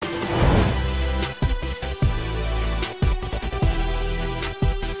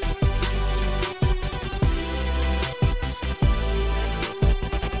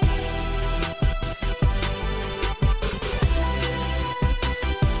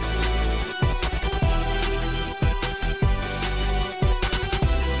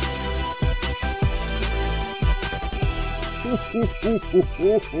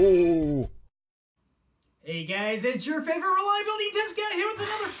Hey guys, it's your favorite reliability test guy here with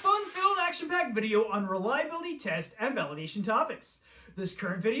another fun-filled, action-packed video on reliability test and validation topics. This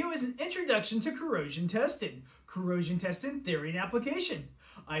current video is an introduction to corrosion testing, theory and application.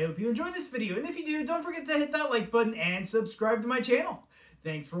 I hope you enjoy this video, and if you do, don't forget to hit that like button and subscribe to my channel.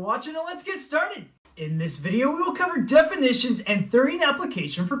 Thanks for watching, and let's get started. In this video, we will cover definitions and theory and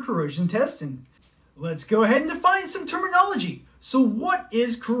application for corrosion testing. Let's go ahead and define some terminology. So what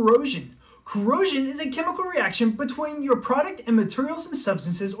is corrosion? Corrosion is a chemical reaction between your product and materials and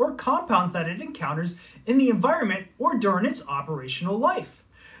substances or compounds that it encounters in the environment or during its operational life.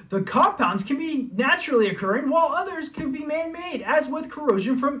 The compounds can be naturally occurring while others can be man-made, as with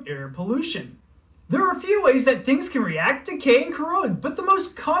corrosion from air pollution. There are a few ways that things can react, decay, and corrode, but the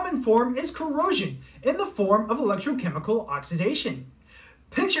most common form is corrosion in the form of electrochemical oxidation.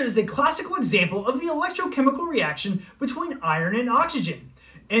 Picture is the classical example of the electrochemical reaction between iron and oxygen.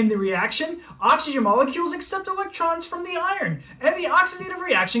 In the reaction, oxygen molecules accept electrons from the iron, and the oxidative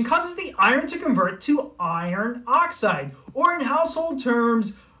reaction causes the iron to convert to iron oxide, or in household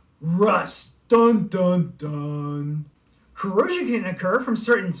terms, rust. Dun dun dun. Corrosion can occur from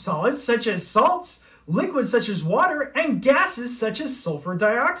certain solids such as salts, liquids such as water, and gases such as sulfur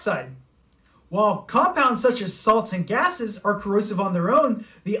dioxide. While compounds such as salts and gases are corrosive on their own,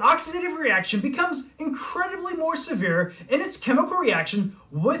 the oxidative reaction becomes incredibly more severe in its chemical reaction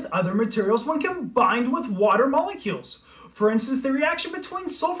with other materials when combined with water molecules. For instance, the reaction between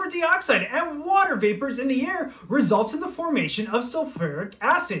sulfur dioxide and water vapors in the air results in the formation of sulfuric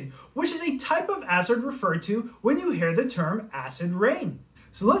acid, which is a type of acid referred to when you hear the term acid rain.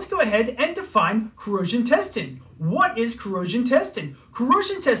 So let's go ahead and define corrosion testing. What is corrosion testing?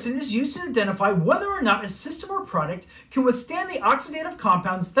 Corrosion testing is used to identify whether or not a system or product can withstand the oxidative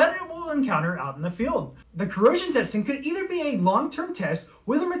compounds that it will encounter out in the field. The corrosion testing could either be a long-term test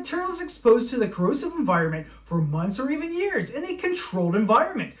where the material is exposed to the corrosive environment for months or even years in a controlled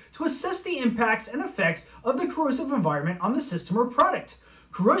environment to assess the impacts and effects of the corrosive environment on the system or product.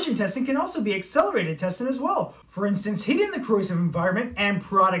 Corrosion testing can also be accelerated testing as well. For instance, heating the corrosive environment and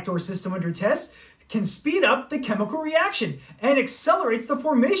product or system under test can speed up the chemical reaction and accelerates the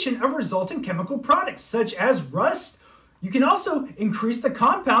formation of resultant chemical products such as rust. You can also increase the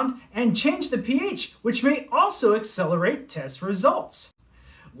compound and change the pH, which may also accelerate test results.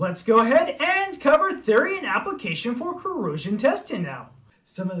 Let's go ahead and cover theory and application for corrosion testing now.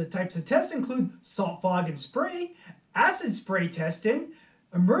 Some of the types of tests include salt fog and spray, acid spray testing,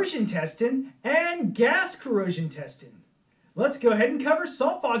 immersion testing, and gas corrosion testing. Let's go ahead and cover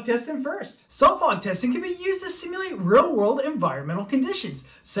salt fog testing first. Salt fog testing can be used to simulate real-world environmental conditions,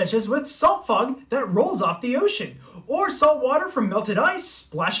 such as with salt fog that rolls off the ocean, or salt water from melted ice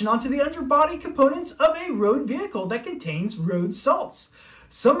splashing onto the underbody components of a road vehicle that contains road salts.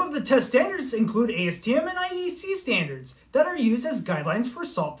 Some of the test standards include ASTM and IEC standards that are used as guidelines for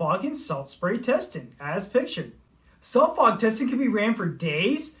salt fog and salt spray testing, as pictured. Salt fog testing can be ran for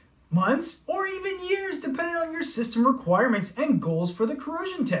days, months, or even years depending on your system requirements and goals for the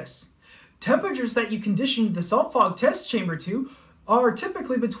corrosion tests. Temperatures that you condition the salt fog test chamber to are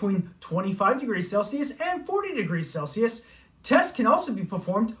typically between 25 degrees Celsius and 40 degrees Celsius. Tests can also be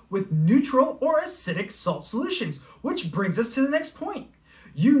performed with neutral or acidic salt solutions, which brings us to the next point.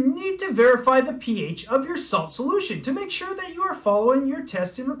 You need to verify the pH of your salt solution to make sure that you are following your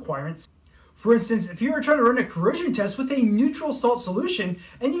testing requirements. For instance, if you are trying to run a corrosion test with a neutral salt solution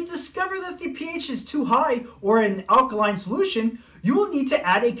and you discover that the pH is too high or an alkaline solution, you will need to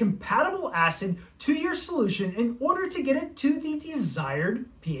add a compatible acid to your solution in order to get it to the desired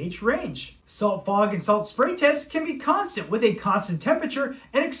pH range. Salt fog and salt spray tests can be constant with a constant temperature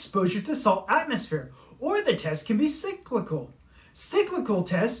and exposure to salt atmosphere, or the test can be cyclical. Cyclical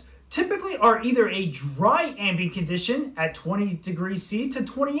tests typically are either a dry ambient condition at 20 degrees C to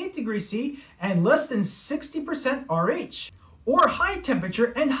 28 degrees C and less than 60% RH, or high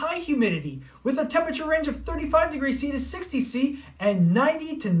temperature and high humidity with a temperature range of 35 degrees C to 60 C and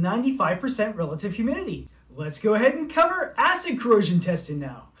 90 to 95% relative humidity. Let's go ahead and cover acid corrosion testing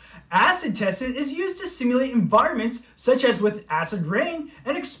now. Acid testing is used to simulate environments such as with acid rain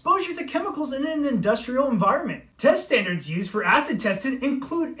and exposure to chemicals in an industrial environment. Test standards used for acid testing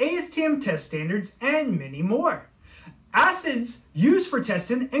include ASTM test standards and many more. Acids used for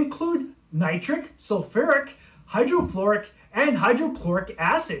testing include nitric, sulfuric, hydrofluoric, and hydrochloric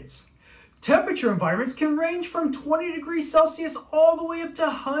acids. Temperature environments can range from 20 degrees Celsius all the way up to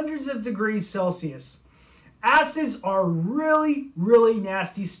hundreds of degrees Celsius. Acids are really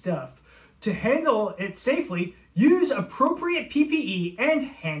nasty stuff. To handle it safely, use appropriate PPE and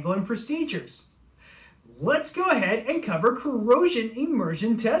handling procedures. let's go ahead and cover corrosion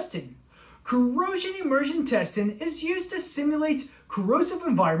immersion testing. Corrosion immersion testing is used to simulate corrosive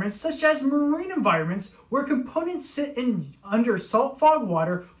environments such as marine environments where components sit under salt fog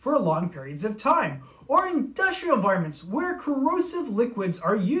water for long periods of time, or industrial environments where corrosive liquids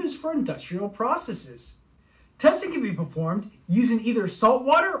are used for industrial processes. Testing can be performed using either salt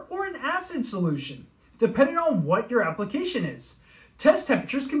water or an acid solution, depending on what your application is. Test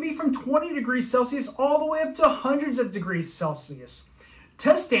temperatures can be from 20 degrees Celsius all the way up to hundreds of degrees Celsius.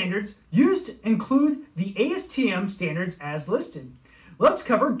 Test standards used include the ASTM standards as listed. Let's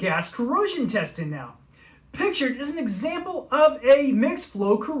cover gas corrosion testing now. Pictured is an example of a mixed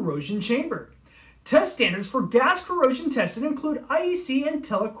flow corrosion chamber. Test standards for gas corrosion testing include IEC and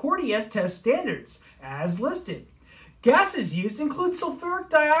Telecordia test standards as listed. Gases used include sulfuric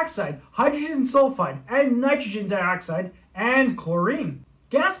dioxide, hydrogen sulfide, and nitrogen dioxide, and chlorine.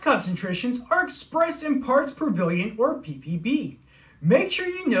 Gas concentrations are expressed in parts per billion or ppb. Make sure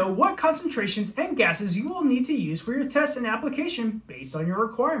you know what concentrations and gases you will need to use for your test and application based on your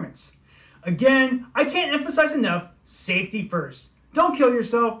requirements. Again, I can't emphasize enough, safety first. Don't kill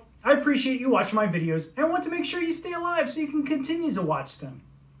yourself. I appreciate you watching my videos and want to make sure you stay alive so you can continue to watch them.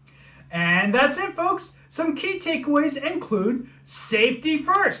 And that's it, folks. Some key takeaways include safety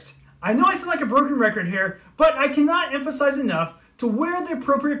first. I know I sound like a broken record here, but I cannot emphasize enough to wear the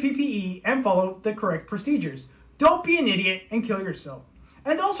appropriate PPE and follow the correct procedures. Don't be an idiot and kill yourself.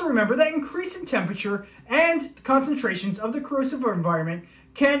 And also remember that increase in temperature and concentrations of the corrosive environment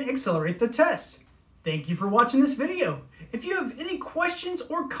can accelerate the test. Thank you for watching this video. If you have any questions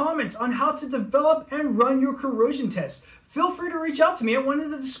or comments on how to develop and run your corrosion tests, feel free to reach out to me at one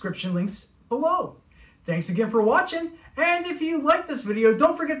of the description links below. Thanks again for watching, and if you like this video,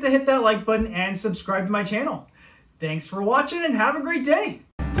 don't forget to hit that like button and subscribe to my channel. Thanks for watching and have a great day.